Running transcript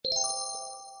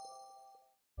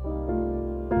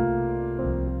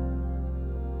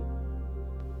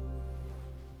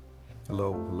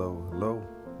Hello, hello, hello.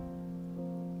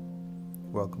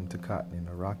 Welcome to Cotton in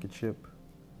a Rocket Ship.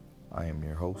 I am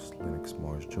your host, Lennox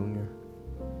Mars Jr.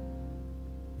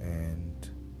 And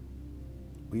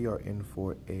we are in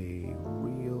for a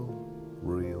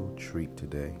real treat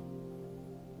today.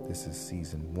 This is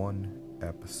Season 1,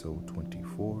 Episode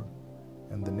 24.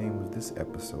 And the name of this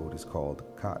episode is called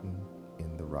Cotton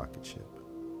in the Rocket Ship.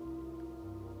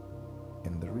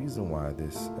 And the reason why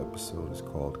this episode is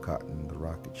called Cotton in the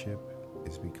Rocket Ship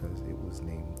is because it was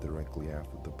named directly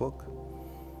after the book.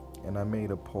 And I made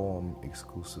a poem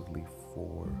exclusively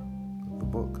for the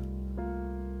book.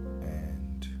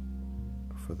 And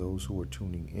for those who are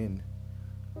tuning in,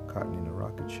 Cotton in the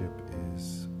Rocket Ship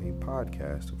is a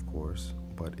podcast, of course,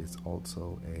 but it's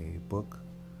also a book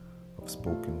of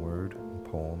spoken word and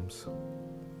poems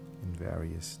and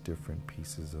various different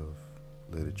pieces of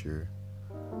literature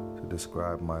to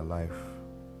describe my life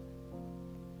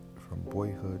from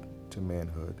boyhood to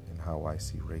manhood and how I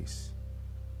see race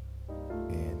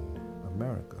in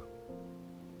America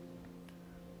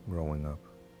growing up.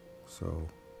 So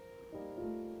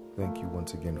thank you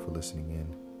once again for listening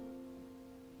in.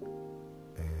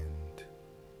 And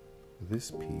this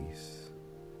piece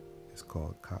is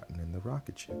called Cotton in the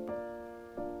Rocket Ship.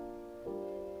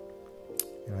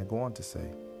 And I go on to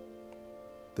say,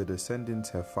 the descendants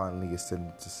have finally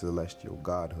ascended to celestial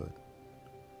godhood,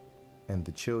 and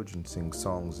the children sing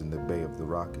songs in the bay of the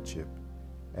rocket ship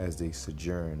as they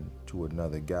sojourn to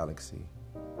another galaxy,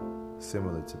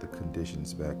 similar to the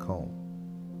conditions back home.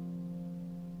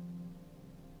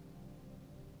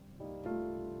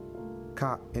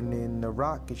 Cotton in the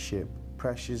rocket ship,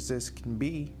 precious as can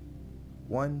be.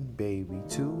 1 baby,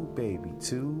 2 baby,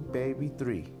 2 baby,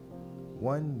 3.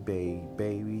 1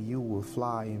 baby, you will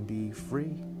fly and be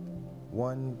free.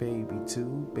 1 baby,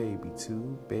 2 baby,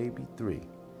 2 baby, 3.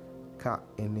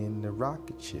 Cotton in the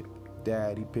rocket ship.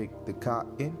 Daddy picked the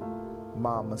cotton,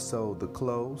 mama sewed the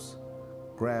clothes,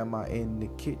 grandma in the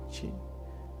kitchen,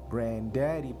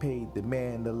 granddaddy paid the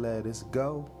man to let us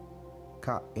go.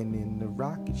 Cotton in the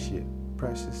rocket ship,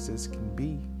 precious as can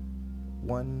be.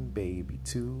 1 baby,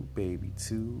 2 baby,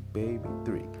 2 baby,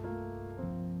 3.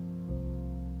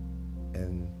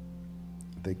 And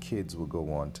the kids will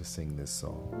go on to sing this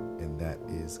song, and that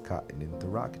is Cotton in the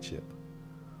Rocket Ship.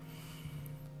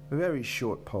 A very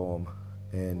short poem,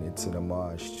 and it's an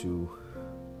homage to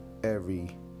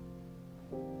every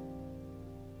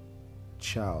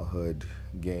childhood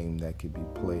game that could be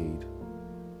played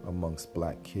amongst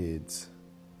black kids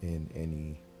in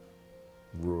any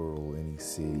rural, any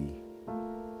city,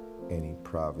 any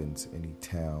province, any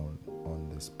town on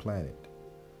this planet,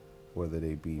 whether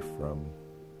they be from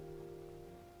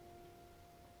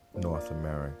North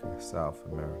America, South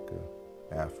America,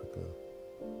 Africa,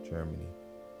 Germany.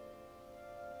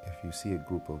 If you see a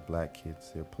group of black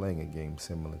kids, they're playing a game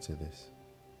similar to this.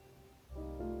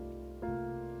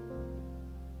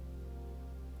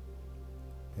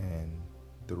 And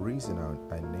the reason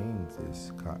I named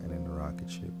this Cotton in the Rocket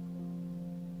Ship,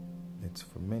 it's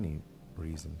for many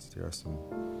reasons. There are some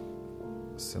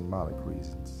symbolic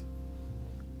reasons.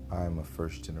 I am a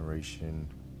first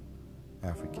generation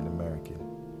African American,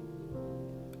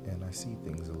 and I see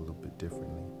things a little bit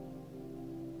differently,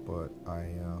 but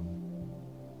I'm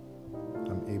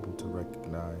able to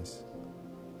recognize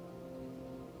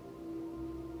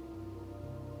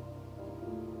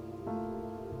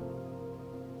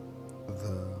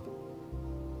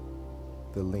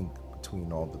the link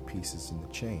between all the pieces in the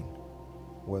chain.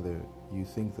 Whether you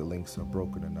think the links are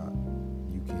broken or not,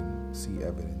 you can see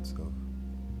evidence of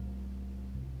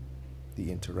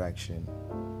the interaction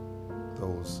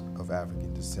those of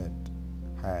African descent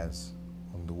has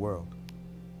on the world.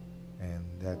 And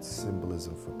that's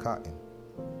symbolism for cotton.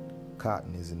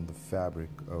 Cotton is in the fabric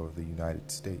of the United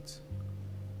States.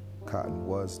 Cotton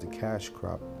was the cash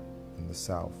crop in the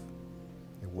South.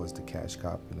 It was the cash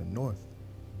crop in the North.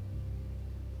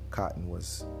 Cotton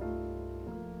was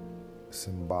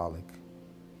symbolic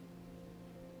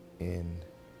in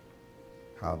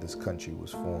how this country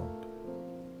was formed.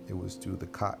 It was through the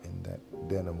cotton that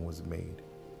denim was made.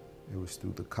 It was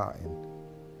through the cotton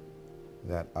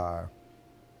that our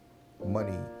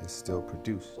money is still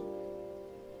produced.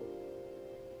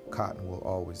 Cotton will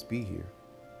always be here.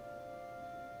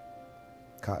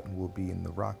 Cotton will be in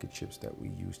the rocket ships that we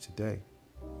use today.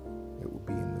 It will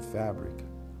be in the fabric,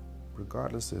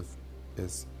 regardless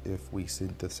if we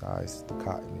synthesize the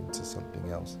cotton into something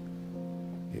else.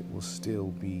 It will still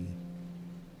be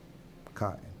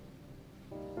cotton.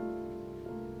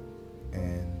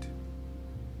 And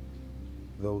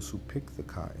those who picked the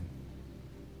cotton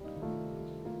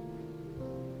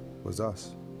was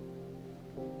us.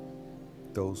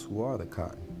 those who are the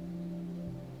cotton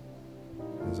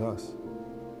is us.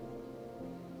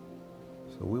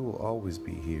 So we will always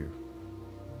be here,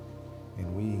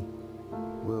 and we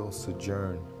will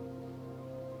sojourn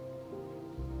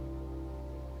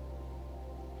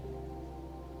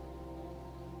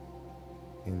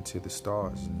into the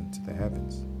stars and into the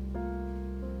heavens.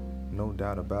 No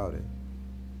doubt about it.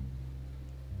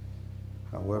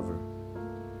 However,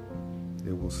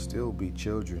 there will still be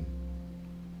children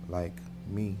like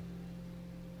me,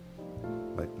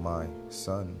 like my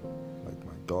son, like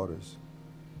my daughters,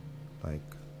 like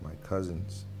my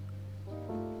cousins,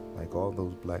 like all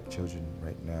those black children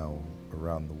right now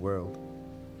around the world.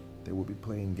 They will be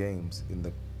playing games in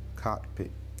the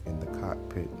cockpit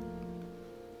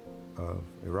of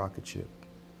a rocket ship,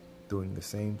 doing the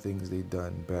same things they've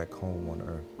done back home on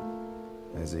Earth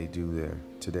as they do there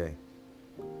today.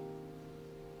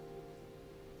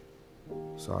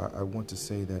 So I want to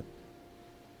say that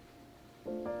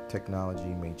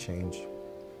technology may change,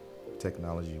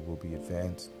 technology will be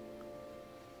advanced.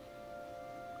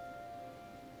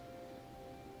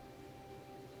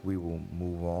 We will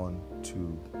move on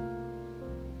to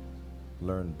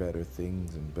learn better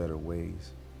things and better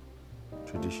ways.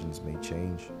 Traditions may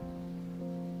change,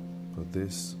 but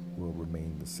this will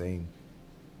remain the same,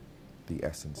 the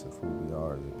essence of who we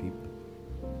are as a people.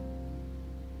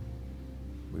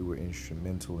 We were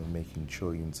instrumental in making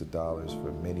trillions of dollars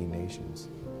for many nations.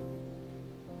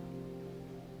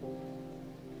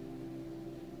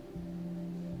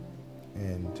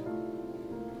 And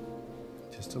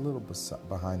just a little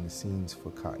behind the scenes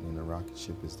for Cotton in a Rocket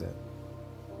Ship is that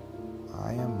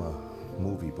I am a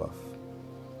movie buff.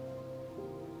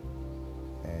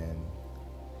 And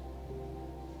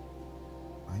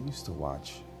I used to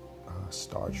watch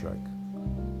Star Trek.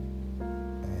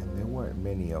 And there weren't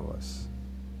many of us.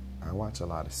 I watch a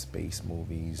lot of space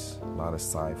movies, a lot of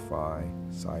sci-fi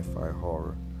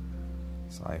horror,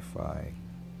 sci-fi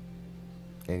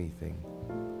anything.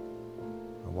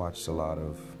 I watched a lot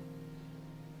of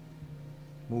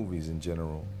movies in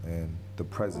general, and the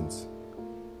presence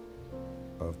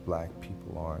of black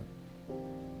people aren't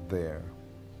there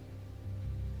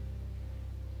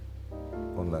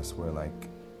unless we're like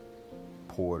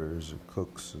porters or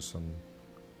cooks or some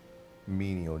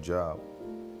menial job.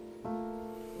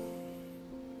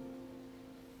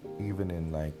 Even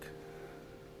in like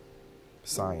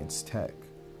science tech,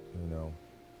 you know.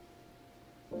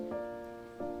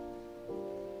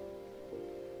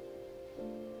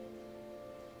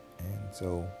 And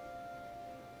so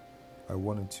I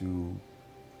wanted to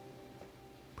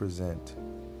present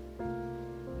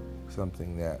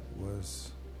something that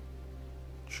was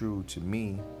true to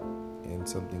me and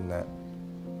something that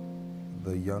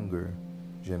the younger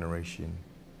generation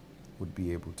would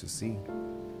be able to see.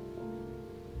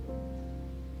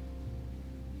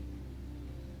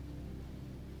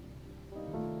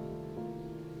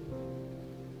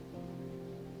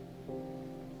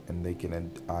 And they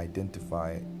can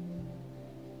identify it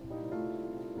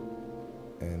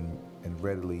and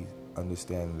readily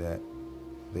understand that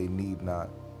they need not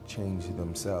change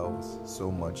themselves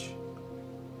so much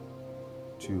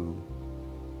to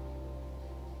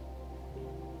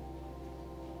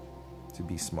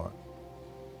be smart.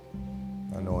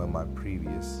 I know in my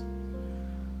previous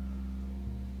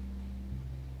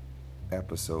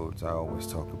episodes I always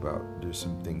talk about there's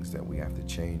some things that we have to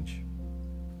change.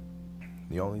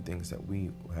 The only things that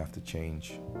we have to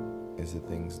change is the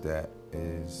things that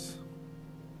is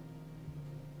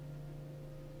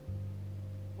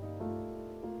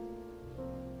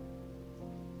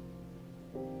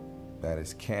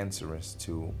cancerous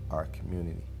to our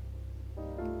community.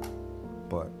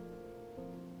 But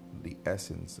the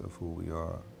essence of who we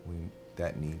are,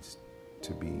 that needs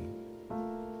to be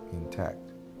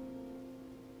intact.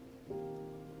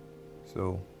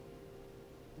 So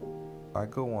I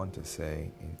go on to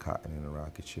say in Cotton in a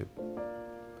Rocket Ship,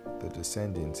 the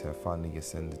descendants have finally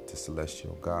ascended to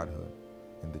celestial godhood,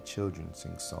 and the children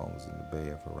sing songs in the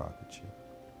bay of a rocket ship.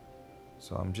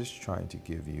 So I'm just trying to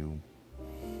give you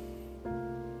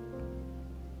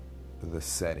the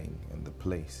setting and the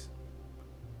place.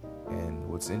 And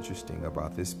what's interesting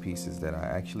about this piece is that I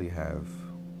actually have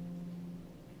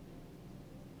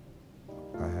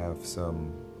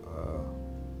some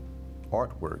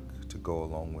artwork to go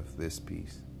along with this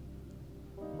piece,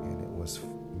 and it was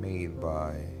made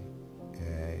by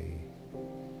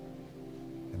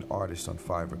an artist on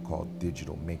Fiverr called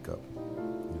Digital Makeup,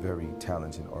 a very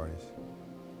talented artist.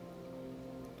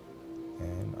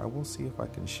 And I will see if I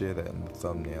can share that in the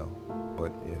thumbnail,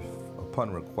 but if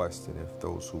upon request and if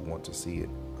those who want to see it,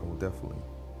 I will definitely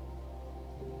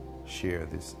share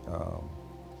this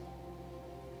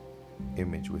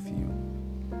image with you.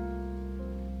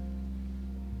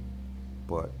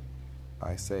 But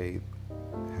I say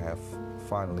have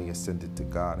finally ascended to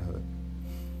godhood,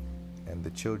 and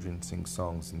the children sing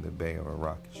songs in the bay of a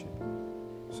rocket ship.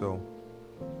 So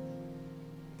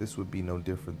this would be no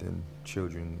different than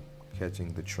children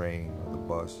catching the train or the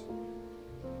bus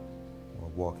or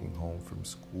walking home from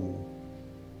school,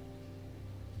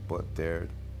 but they're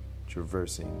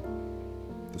traversing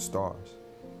the stars.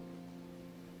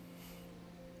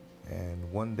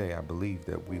 And one day I believe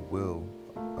that we will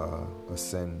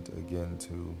ascend again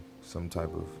to some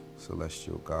type of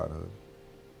celestial godhood.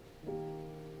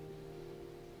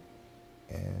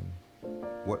 And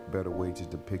what better way to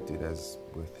depict it as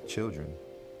with children,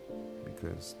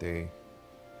 because they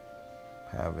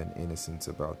have an innocence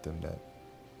about them that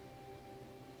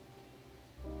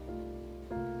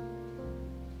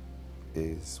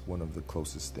is one of the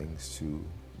closest things to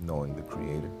knowing the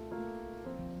Creator.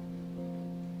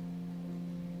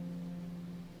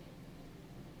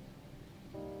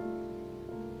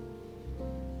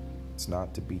 It's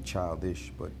not to be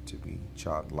childish, but to be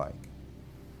childlike.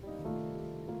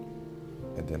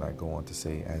 And then I go on to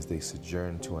say, as they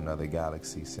sojourn to another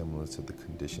galaxy similar to the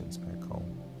conditions back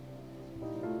home.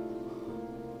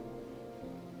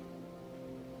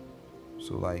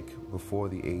 So like before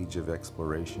the age of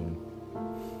exploration,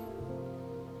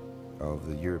 of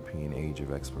the European age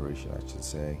of exploration, I should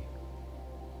say,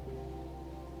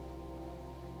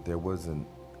 there was an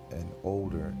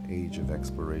older age of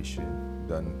exploration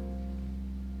done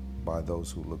by those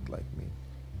who looked like me.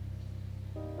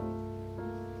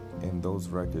 And those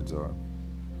records are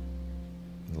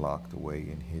locked away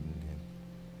and hidden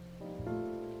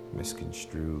and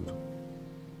misconstrued.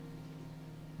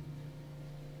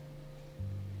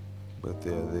 But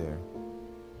they're there.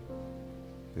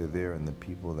 They're there in the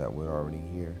people that were already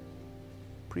here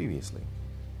previously.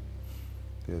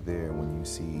 They're there when you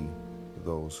see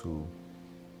those who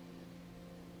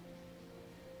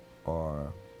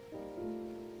are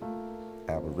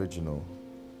aboriginal,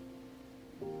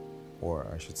 or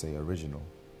I should say original,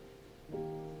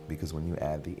 because when you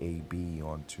add the AB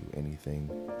onto anything,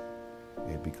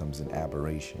 it becomes an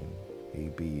aberration.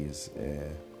 AB is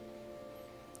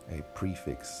a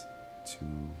prefix to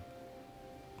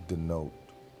denote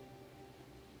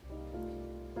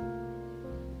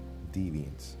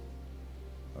deviance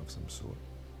of some sort.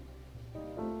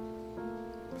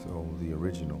 So the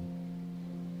original.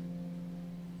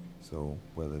 So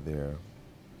whether they're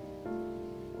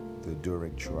the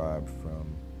Duric tribe from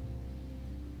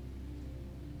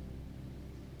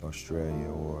Australia,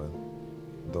 or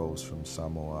those from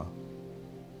Samoa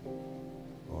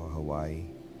or Hawaii,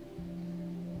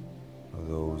 or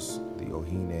those, the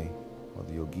Ohine or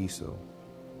the Ogiso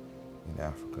in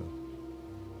Africa,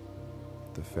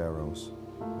 the pharaohs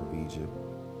of Egypt,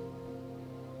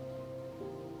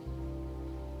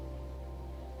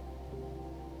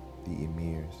 the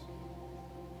emirs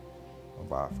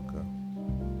of Africa,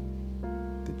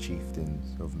 the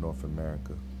chieftains of North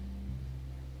America,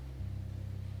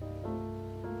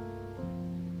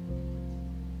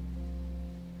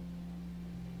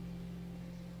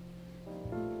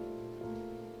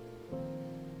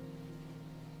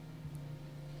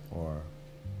 or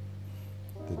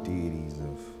the deities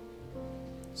of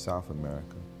South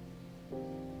America.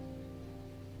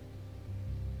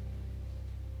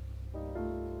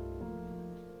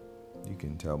 You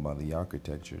can tell by the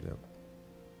architecture that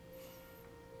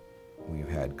we've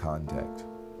had contact.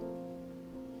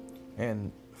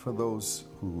 And for those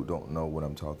who don't know what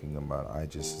I'm talking about, I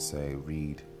just say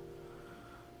read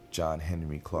John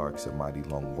Henry Clark's A Mighty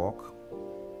Long Walk,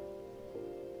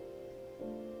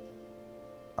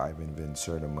 Ivan Van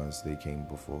Sertima's They Came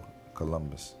Before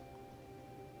Columbus.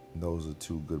 Those are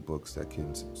two good books that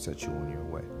can set you on your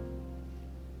way.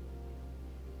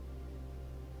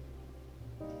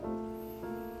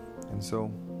 And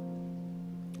so,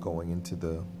 going into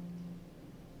the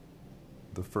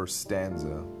first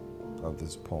stanza of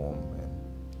this poem, and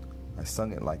I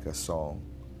sung it like a song,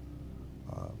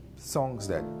 songs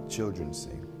that children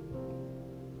sing.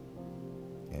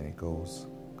 And it goes,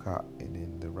 cotton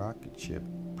in the rocket ship,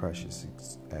 precious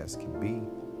as can be.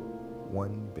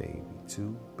 1 baby,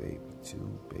 2 baby,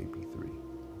 2 baby, 3.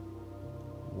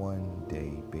 One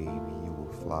day, baby, you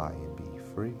will fly and be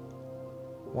free.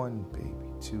 1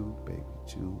 baby, 2 baby,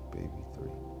 2 baby, 3.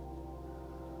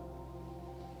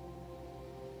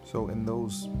 So in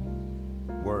those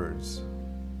words,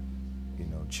 you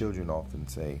know, children often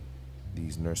say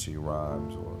these nursery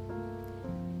rhymes or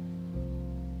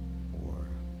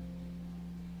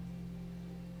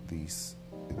these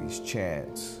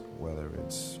chants, whether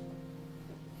it's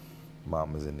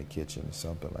Mama's in the kitchen or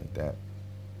something like that.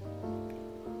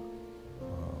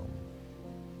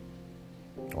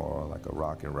 Or like a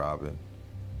Rockin' Robin.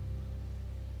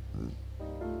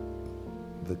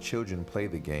 The children play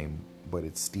the game, but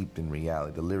it's steeped in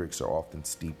reality. The lyrics are often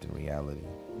steeped in reality,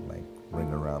 like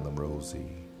Ring Around the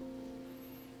Rosie.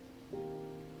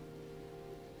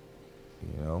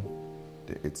 You know,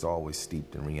 it's always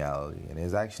steeped in reality, and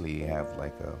it's actually have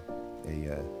like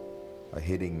a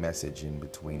hidden message in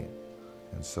between it.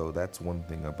 And so that's one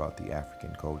thing about the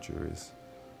African culture is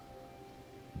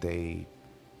they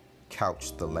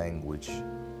couch the language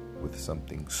with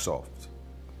something soft.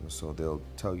 So they'll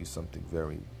tell you something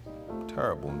very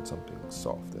terrible and something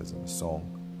soft, as in a song.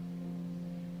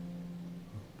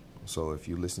 So if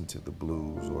you listen to the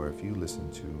blues, or if you listen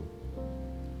to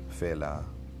Fela,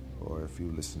 or if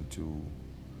you listen to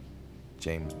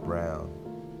James Brown,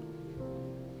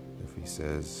 if he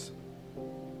says,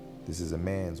 "This is a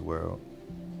man's world,"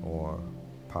 or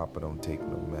 "Papa don't take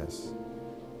no mess,"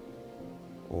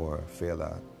 or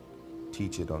Fela,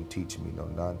 "Teacher don't teach me no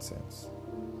nonsense,"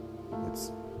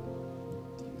 it's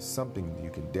something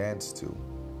you can dance to,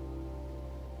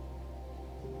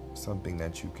 something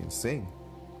that you can sing.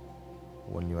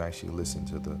 When you actually listen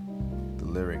to the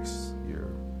lyrics, you're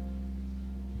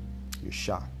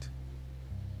shocked.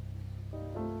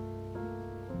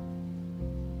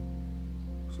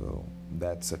 So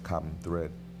that's a common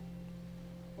thread.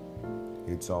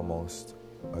 It's almost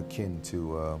akin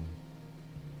to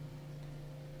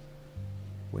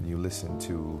when you listen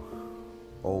to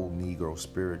old Negro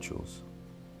spirituals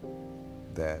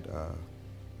that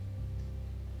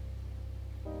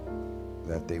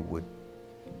they would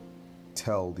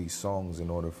tell these songs in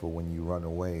order for when you run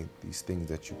away, these things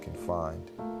that you can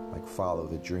find, like follow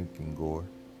the drinking gourd.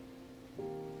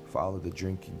 Follow the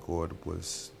drinking gourd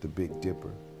was the Big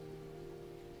Dipper.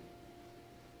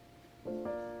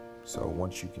 So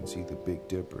once you can see the Big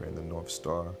Dipper and the North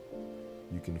Star,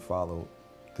 you can follow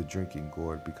the drinking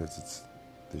gourd because it's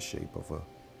the shape of a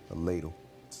ladle.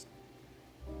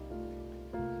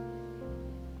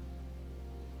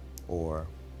 Or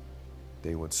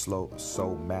they would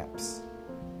sew maps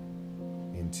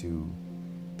into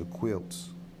the quilts,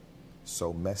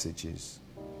 sew messages,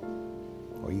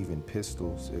 or even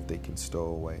pistols if they can stow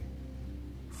away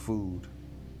food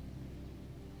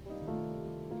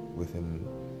within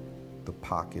the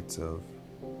pockets of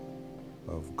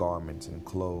garments and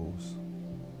clothes.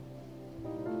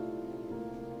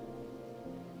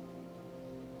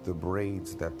 The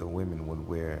braids that the women would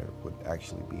wear would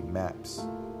actually be maps,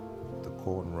 the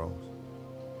cornrows.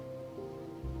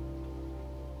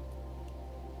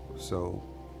 So,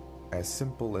 as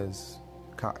simple as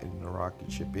Cotton the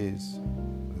Rocket Ship is,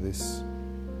 this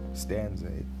stanza,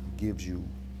 it gives you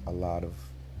a lot of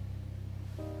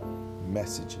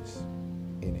messages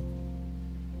in it.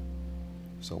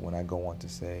 So when I go on to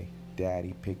say,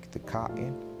 Daddy picked the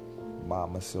cotton,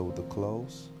 Mama sewed the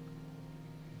clothes,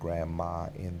 Grandma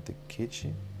in the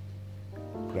kitchen,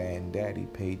 Granddaddy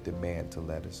paid the man to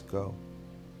let us go.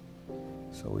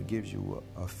 So it gives you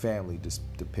a family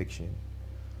depiction,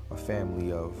 a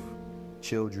family of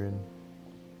children,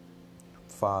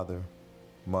 father,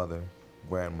 mother,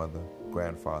 grandmother,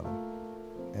 grandfather.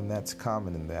 And that's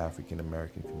common in the African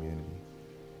American community.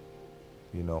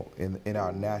 You know, in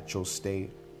our natural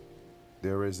state,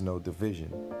 there is no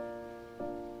division.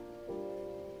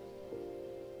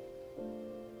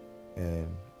 And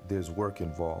there's work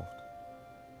involved.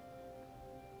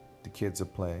 The kids are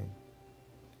playing.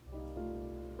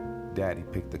 Daddy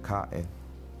picked the cotton.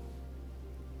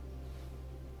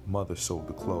 Mother sewed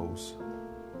the clothes.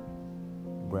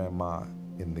 Grandma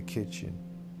in the kitchen.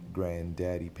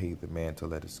 Granddaddy paid the man to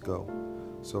let us go.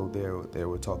 So they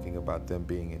were talking about them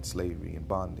being in slavery and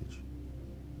bondage.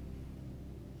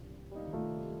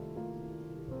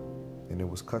 And it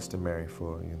was customary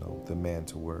for, the man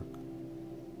to work.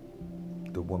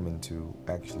 The woman to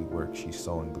actually work. She's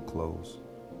sewing the clothes.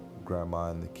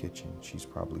 Grandma in the kitchen. She's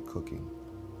probably cooking.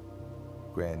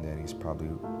 Granddaddy's probably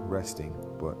resting,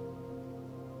 but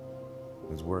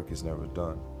his work is never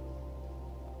done.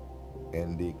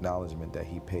 And the acknowledgement that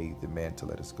he paid the man to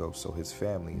let us go, so his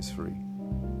family is free.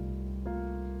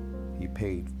 He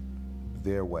paid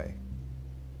their way.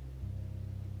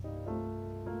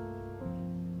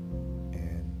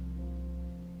 And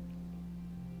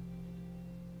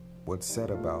what's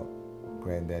said about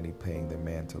Granddaddy paying the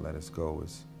man to let us go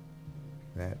is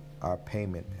that our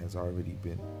payment has already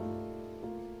been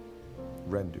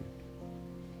rendered.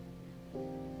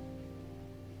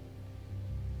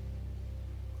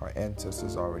 Our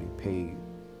ancestors already paid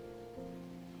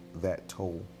that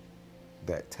toll,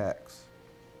 that tax.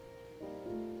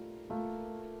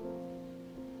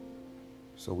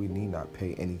 so we need not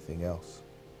pay anything else.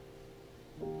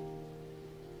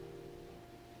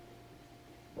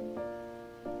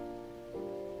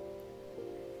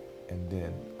 And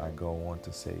then I go on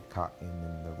to say, cotton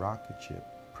in the rocket ship,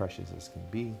 precious as can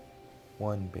be.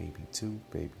 1, baby 2,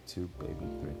 baby 2, baby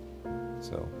 3.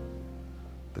 So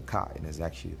the cotton is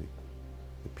actually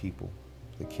the people,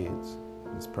 the kids,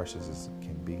 as precious as it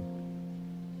can be.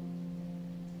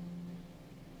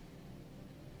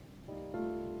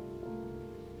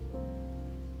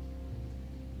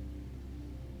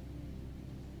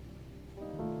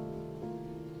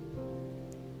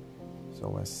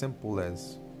 So as simple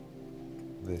as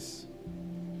this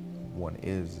one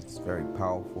is, it's very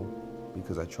powerful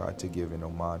because I tried to give an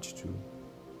homage to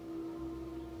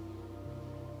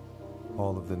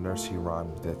all of the nursery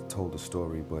rhymes that told a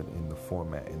story, but in the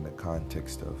format, in the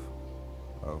context of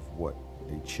what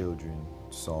a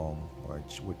children's song or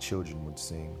what children would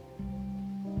sing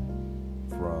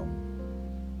from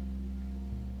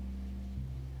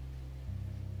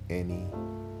any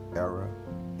era,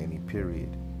 any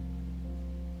period,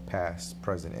 past,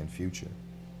 present, and future.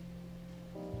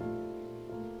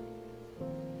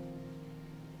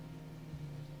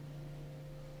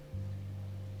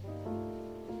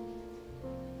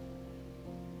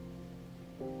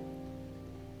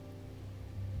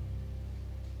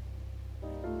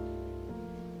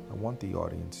 I want the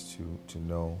audience to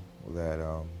know that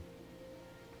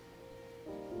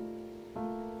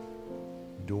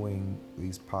doing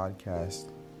these podcasts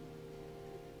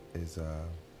is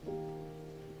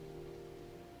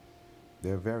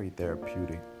they're very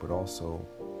therapeutic, but also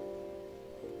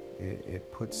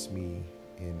it puts me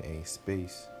in a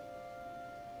space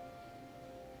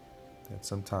that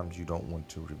sometimes you don't want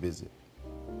to revisit.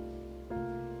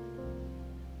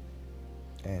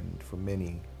 And for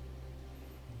many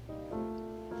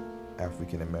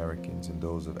African Americans and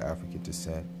those of African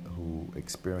descent who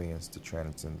experienced the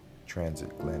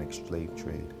transatlantic slave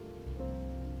trade,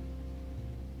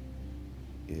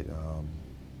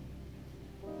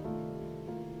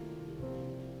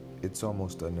 it's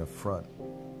almost an affront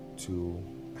to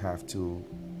have to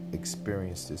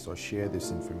experience this or share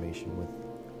this information with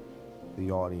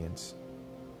the audience,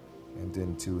 and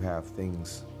then to have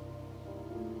things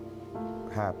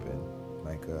happen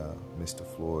like Mr.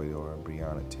 Floyd or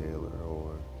Breonna Taylor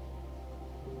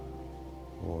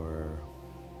or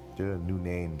there are new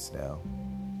names now,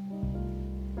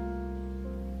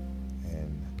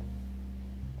 and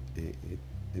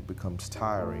it becomes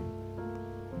tiring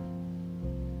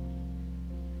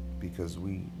because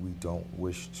we don't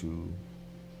wish to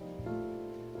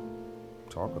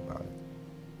talk about it.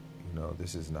 You know,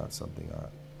 this is not something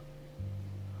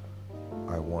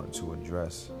I want to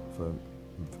address. For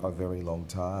a very long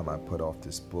time, I put off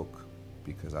this book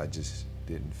because I just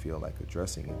didn't feel like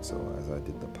addressing it. So as I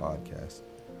did the podcast,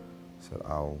 I said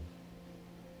I'll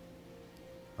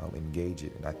engage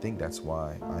it. And I think that's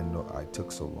why I know I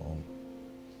took so long.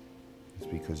 It's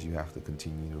because you have to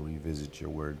continue to revisit your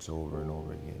words over and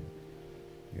over again.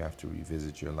 You have to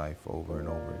revisit your life over and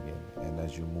over again. And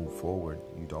as you move forward,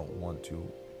 you don't want to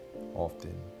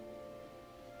often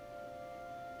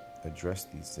address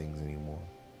these things anymore.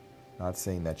 Not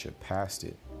saying that you're past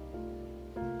it,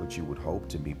 but you would hope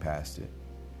to be past it.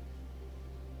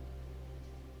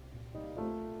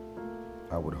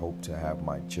 I would hope to have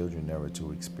my children never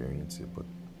to experience it, but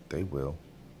they will.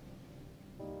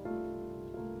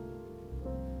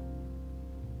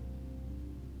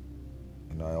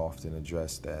 And I often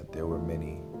address that there were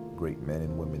many great men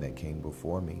and women that came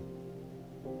before me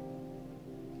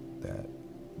that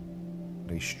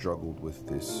they struggled with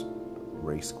this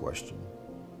race question.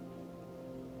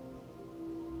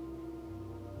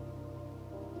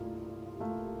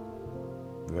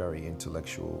 Very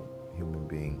intellectual human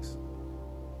beings.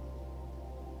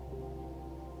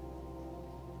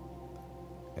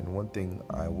 And one thing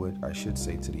I should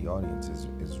say to the audience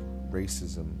is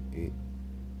racism,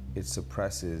 it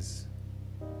suppresses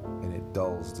and it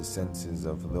dulls the senses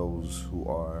of those who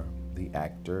are the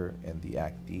actor and the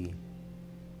actee.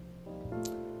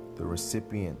 The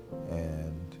recipient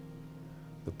and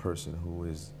the person who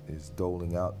is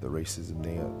doling out the racism,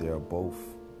 they are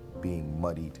both being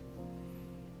muddied.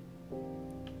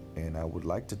 And I would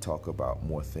like to talk about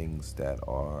more things that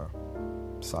are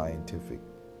scientific.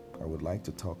 I would like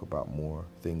to talk about more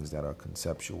things that are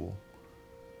conceptual.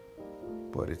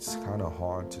 But it's kind of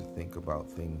hard to think about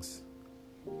things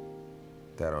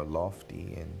that are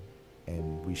lofty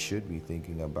and we should be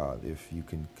thinking about if you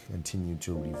can continue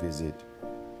to revisit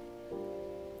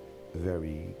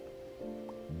very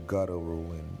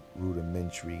guttural and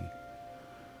rudimentary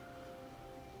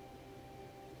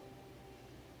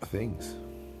things.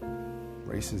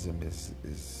 Racism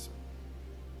is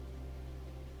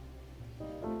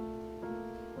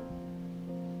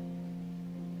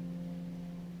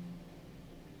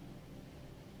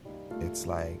it's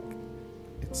like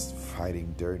it's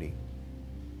fighting dirty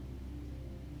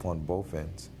on both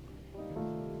ends.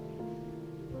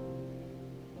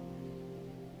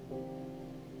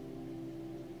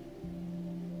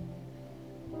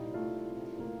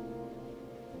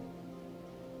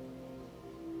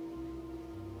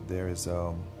 There is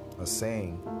a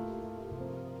saying,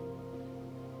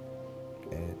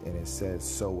 and it says,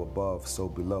 "So above, so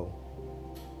below."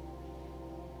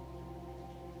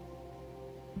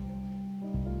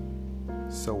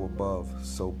 So above,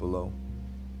 so below.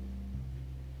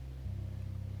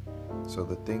 So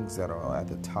the things that are at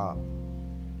the top,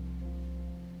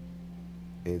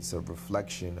 it's a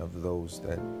reflection of those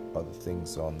that are the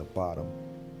things on the bottom.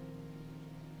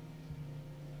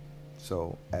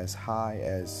 So as high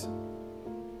as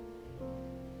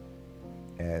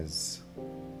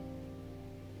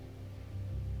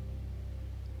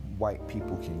white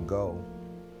people can go,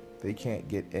 they can't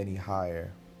get any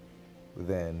higher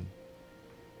than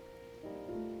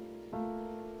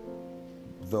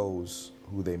those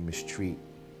who they mistreat.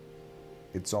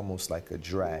 It's almost like a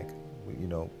drag. You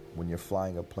know, when you're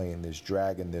flying a plane, there's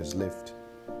drag and there's lift.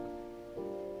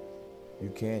 You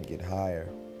can't get higher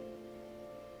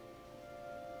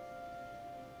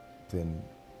than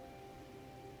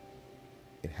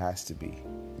it has to be.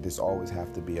 There's always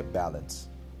have to be a balance.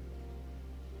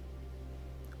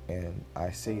 And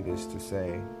I say this to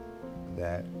say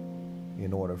that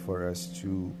in order for us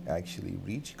to actually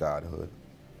reach godhood,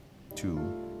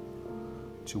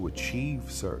 to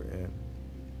achieve certain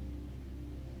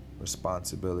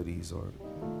responsibilities or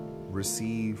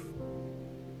receive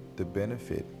the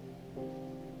benefit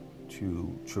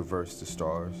to traverse the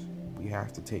stars, we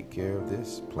have to take care of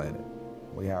this planet.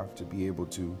 We have to be able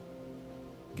to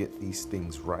get these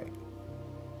things right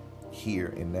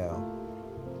here and now.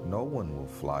 No one will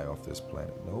fly off this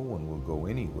planet. No one will go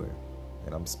anywhere.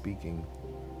 And I'm speaking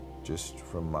just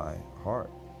from my heart.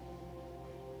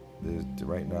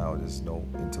 Right now, there's no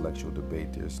intellectual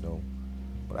debate.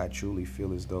 But I truly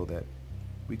feel as though that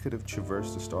we could have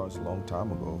traversed the stars a long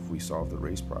time ago if we solved the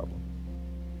race problem.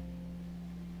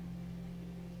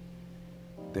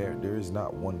 There is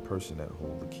not one person that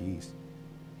holds the keys.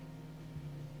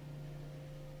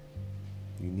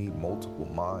 You need multiple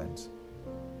minds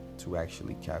to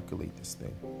actually calculate this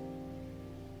thing.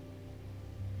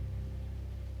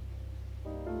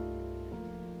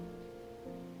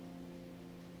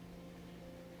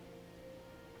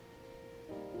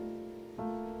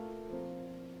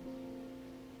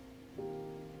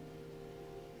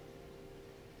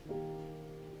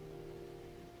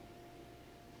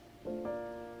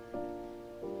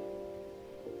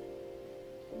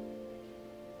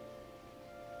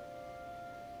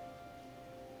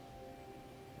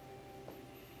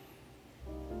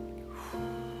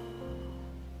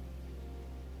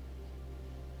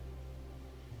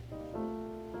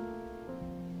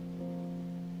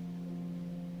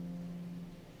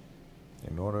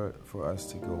 In order for us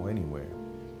to go anywhere,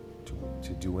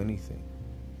 to do anything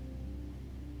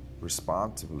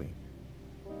responsibly,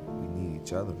 we need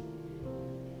each other.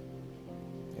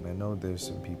 And I know there's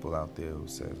some people out there who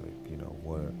says, like, you know,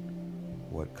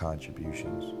 what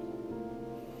contributions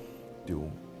do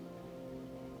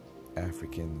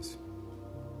Africans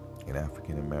and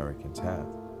African Americans have?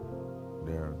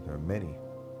 There are many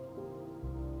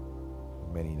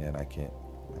that I can't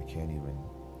even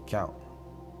count.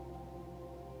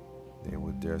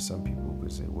 There are some people who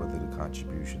could say whether the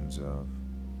contributions of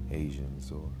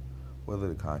Asians or whether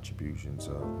the contributions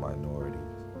of minorities.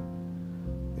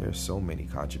 There are so many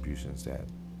contributions that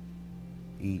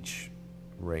each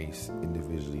race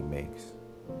individually makes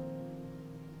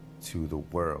to the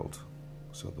world,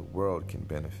 so the world can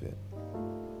benefit.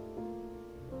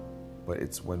 But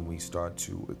it's when we start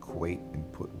to equate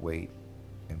and put weight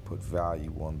and put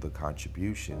value on the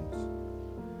contributions,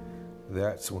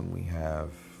 that's when we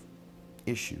have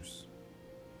issues.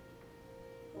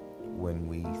 When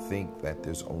we think that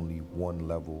there's only one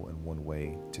level and one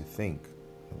way to think,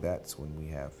 that's when we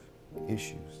have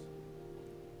issues.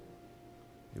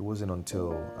 It wasn't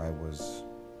until I was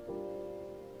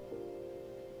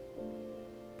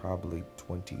probably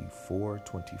 24,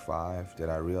 25 that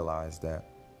I realized that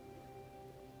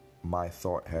my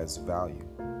thought has value,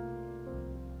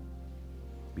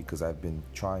 because I've been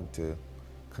trying to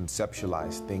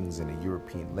conceptualize things in a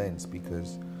European lens,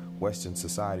 because Western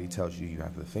society tells you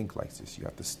have to think like this, you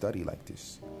have to study like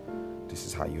this, this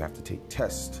is how you have to take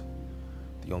tests,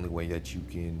 The only way that you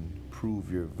can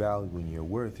prove your value and your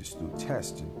worth is through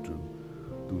tests and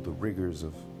through the rigors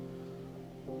of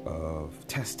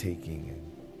test taking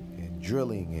and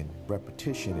drilling and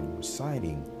repetition and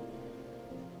reciting.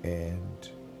 And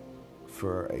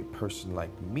for a person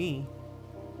like me,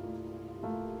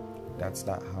 that's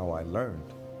not how I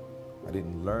learned. I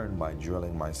didn't learn by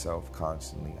drilling myself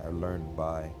constantly. I learned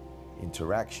by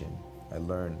interaction. I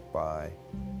learned by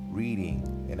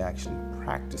reading and actually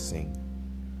practicing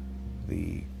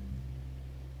the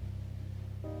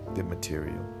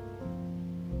material.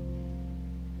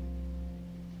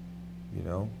 You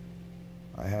know,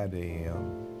 I had a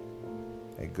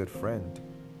good friend,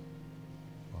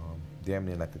 damn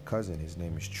near like a cousin. His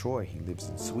name is Troy. He lives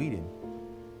in Sweden,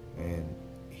 and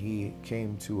he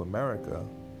came to America.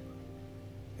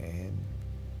 And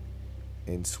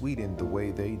in Sweden, the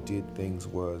way they did things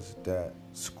was that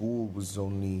school was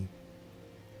only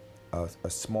a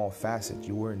small facet.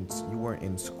 You weren't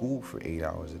in school for 8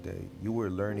 hours a day. You were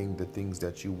learning the things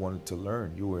that you wanted to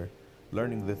learn. You were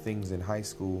learning the things in high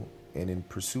school and in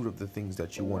pursuit of the things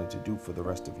that you wanted to do for the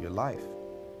rest of your life.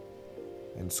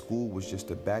 And school was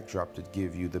just a backdrop to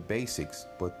give you the basics,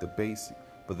 but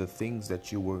the things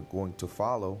that you were going to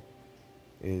follow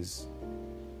is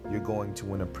you're going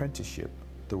to an apprenticeship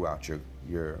throughout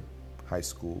your high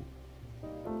school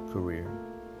career.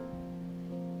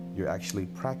 You're actually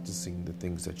practicing the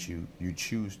things that you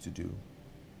choose to do.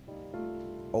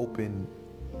 Open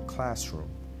classroom,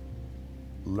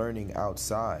 learning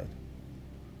outside.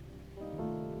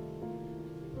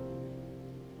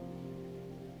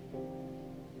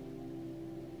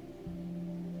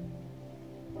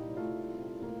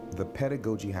 The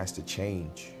pedagogy has to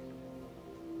change.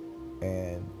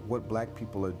 And what black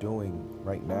people are doing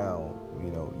right now,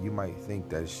 you might think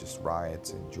that it's just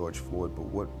riots and George Floyd, but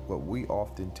what we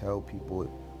often tell people,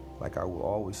 like I will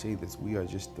always say this, we are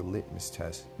just the litmus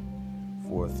test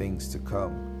for things to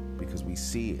come, because we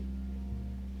see it.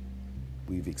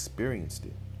 We've experienced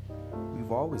it.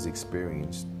 We've always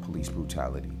experienced police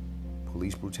brutality.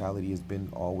 Police brutality has been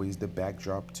always the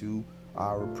backdrop to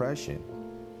our oppression,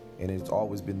 and it's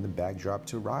always been the backdrop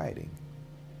to rioting.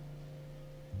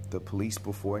 The police,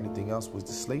 before anything else, was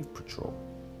the slave patrol.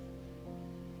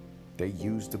 They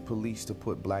used the police to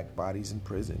put black bodies in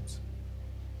prisons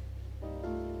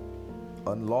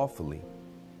unlawfully.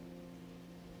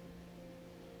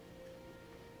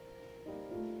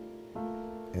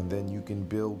 And then you can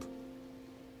build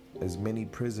as many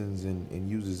prisons and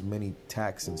use as many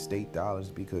tax and state dollars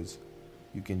because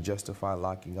you can justify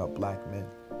locking up black men.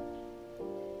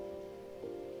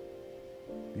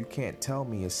 You can't tell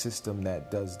me a system that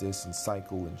does this and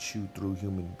cycle and chew through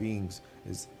human beings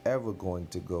is ever going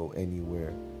to go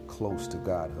anywhere close to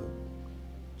godhood.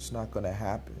 It's not going to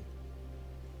happen.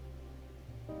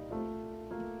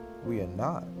 We are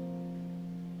not.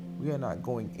 We are not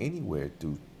going anywhere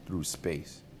through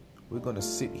space. We're going to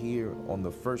sit here on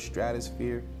the first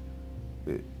stratosphere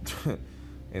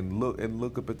and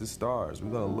look up at the stars.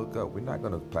 We're going to look up. We're not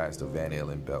going to pass the Van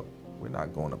Allen belt. We're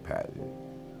not going to pass it.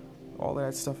 All of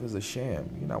that stuff is a sham.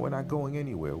 We're not going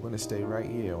anywhere. We're going to stay right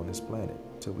here on this planet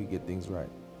until we get things right.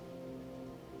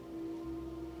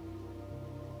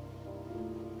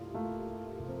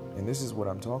 And this is what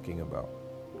I'm talking about.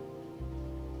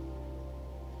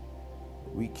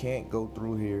 We can't go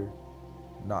through here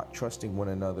not trusting one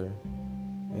another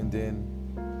and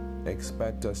then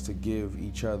expect us to give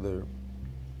each other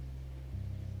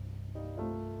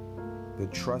the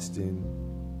trust in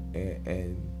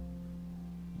and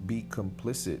be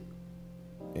complicit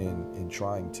in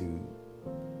trying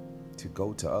to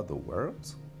go to other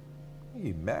worlds? Are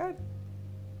you mad?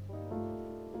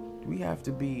 We have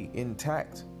to be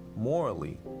intact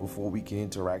morally before we can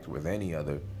interact with any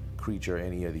other creature,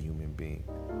 any other human being,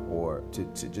 or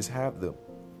to just have the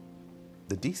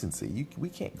decency. We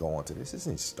can't go on to this. This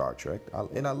isn't Star Trek.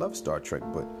 And I love Star Trek,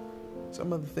 but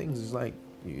some of the things is like,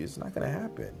 it's not going to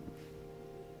happen.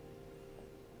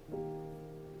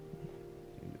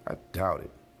 I doubt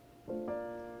it.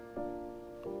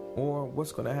 Or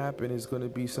what's going to happen is going to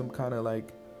be some kind of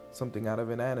like something out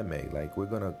of an anime. Like we're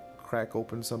going to crack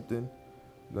open something.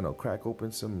 We're going to crack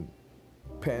open some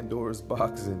Pandora's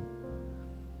box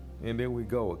and there we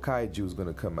go. A kaiju's going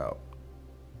to come out.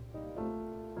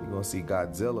 You're going to see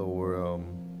Godzilla or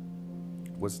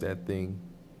what's that thing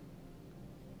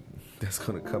that's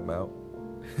going to come out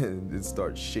and it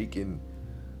starts shaking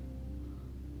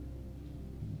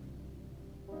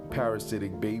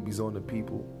parasitic babies on the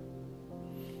people.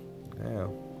 Yeah,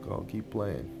 go keep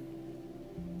playing.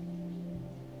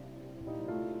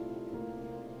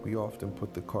 We often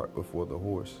put the cart before the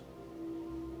horse.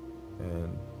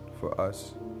 And For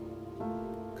us,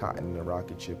 Cotton in a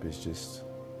Rocket Ship is just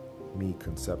me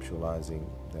conceptualizing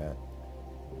that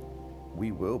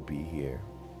we will be here.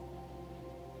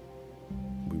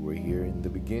 We were here in the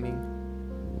beginning,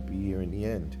 we will be here in the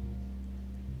end.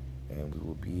 And we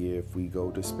will be here if we go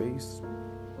to space,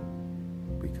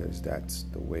 because that's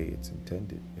the way it's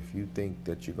intended. If you think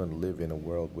that you're going to live in a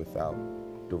world without,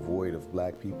 devoid of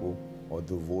black people or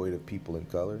devoid of people in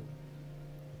color,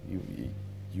 you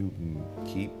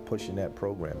keep pushing that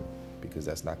program, because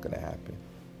that's not going to happen.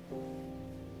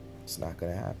 It's not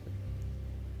going to happen.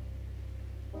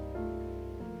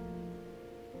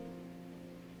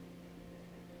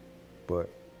 But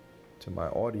to my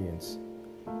audience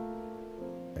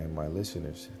and my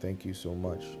listeners, thank you so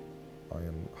much. I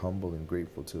am humble and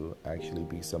grateful to actually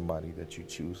be somebody that you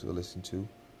choose to listen to.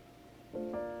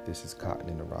 This is Cotton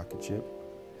in a Rocket Ship.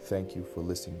 Thank you for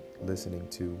listening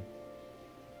to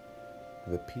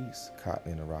the piece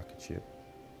Cotton in a Rocket Ship.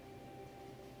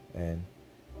 And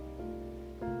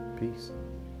peace.